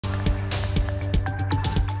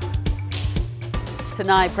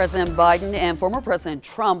Tonight, President Biden and former President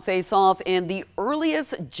Trump face off in the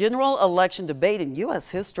earliest general election debate in U.S.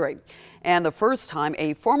 history, and the first time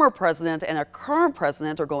a former president and a current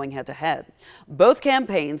president are going head-to-head. Both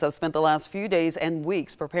campaigns have spent the last few days and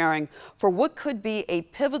weeks preparing for what could be a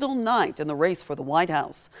pivotal night in the race for the White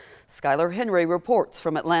House. Skylar Henry reports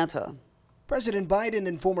from Atlanta. President Biden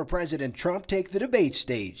and former President Trump take the debate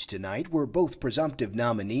stage tonight, where both presumptive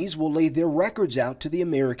nominees will lay their records out to the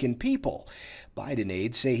American people. Biden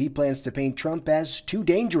aides say he plans to paint Trump as too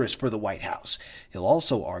dangerous for the White House. He'll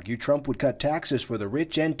also argue Trump would cut taxes for the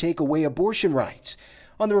rich and take away abortion rights.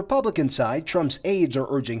 On the Republican side, Trump's aides are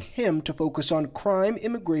urging him to focus on crime,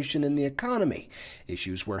 immigration, and the economy,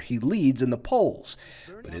 issues where he leads in the polls.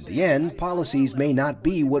 But in the end, policies may not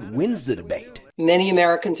be what wins the debate. Many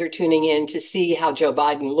Americans are tuning in to see how Joe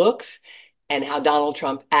Biden looks and how Donald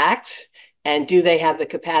Trump acts. And do they have the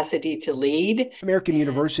capacity to lead? American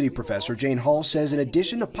University professor Jane Hall says in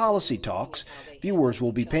addition to policy talks, viewers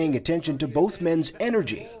will be paying attention to both men's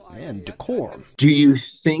energy and decorum. Do you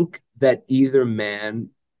think that either man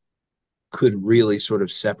could really sort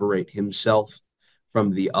of separate himself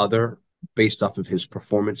from the other based off of his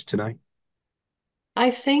performance tonight? I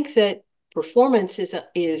think that performance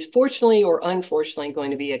is fortunately or unfortunately going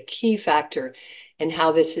to be a key factor in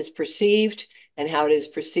how this is perceived and how it is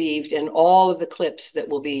perceived in all of the clips that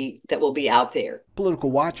will be out there. Political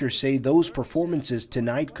watchers say those performances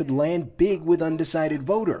tonight could land big with undecided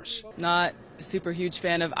voters. Not a super huge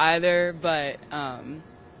fan of either, but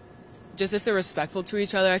just if they're respectful to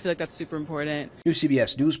each other, I feel like that's super important. New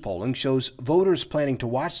CBS News polling shows voters planning to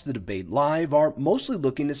watch the debate live are mostly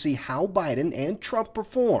looking to see how Biden and Trump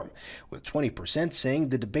perform, with 20% saying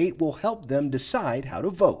the debate will help them decide how to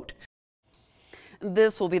vote.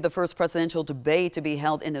 This will be the first presidential debate to be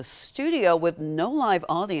held in a studio with no live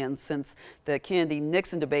audience since the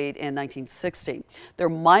Kennedy-Nixon debate in 1960. Their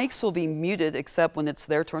mics will be muted except when it's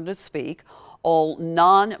their turn to speak. All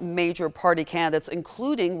non-major party candidates,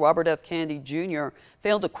 including Robert F. Kennedy Jr.,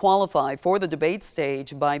 failed to qualify for the debate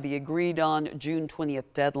stage by the agreed-on June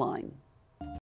 20th deadline.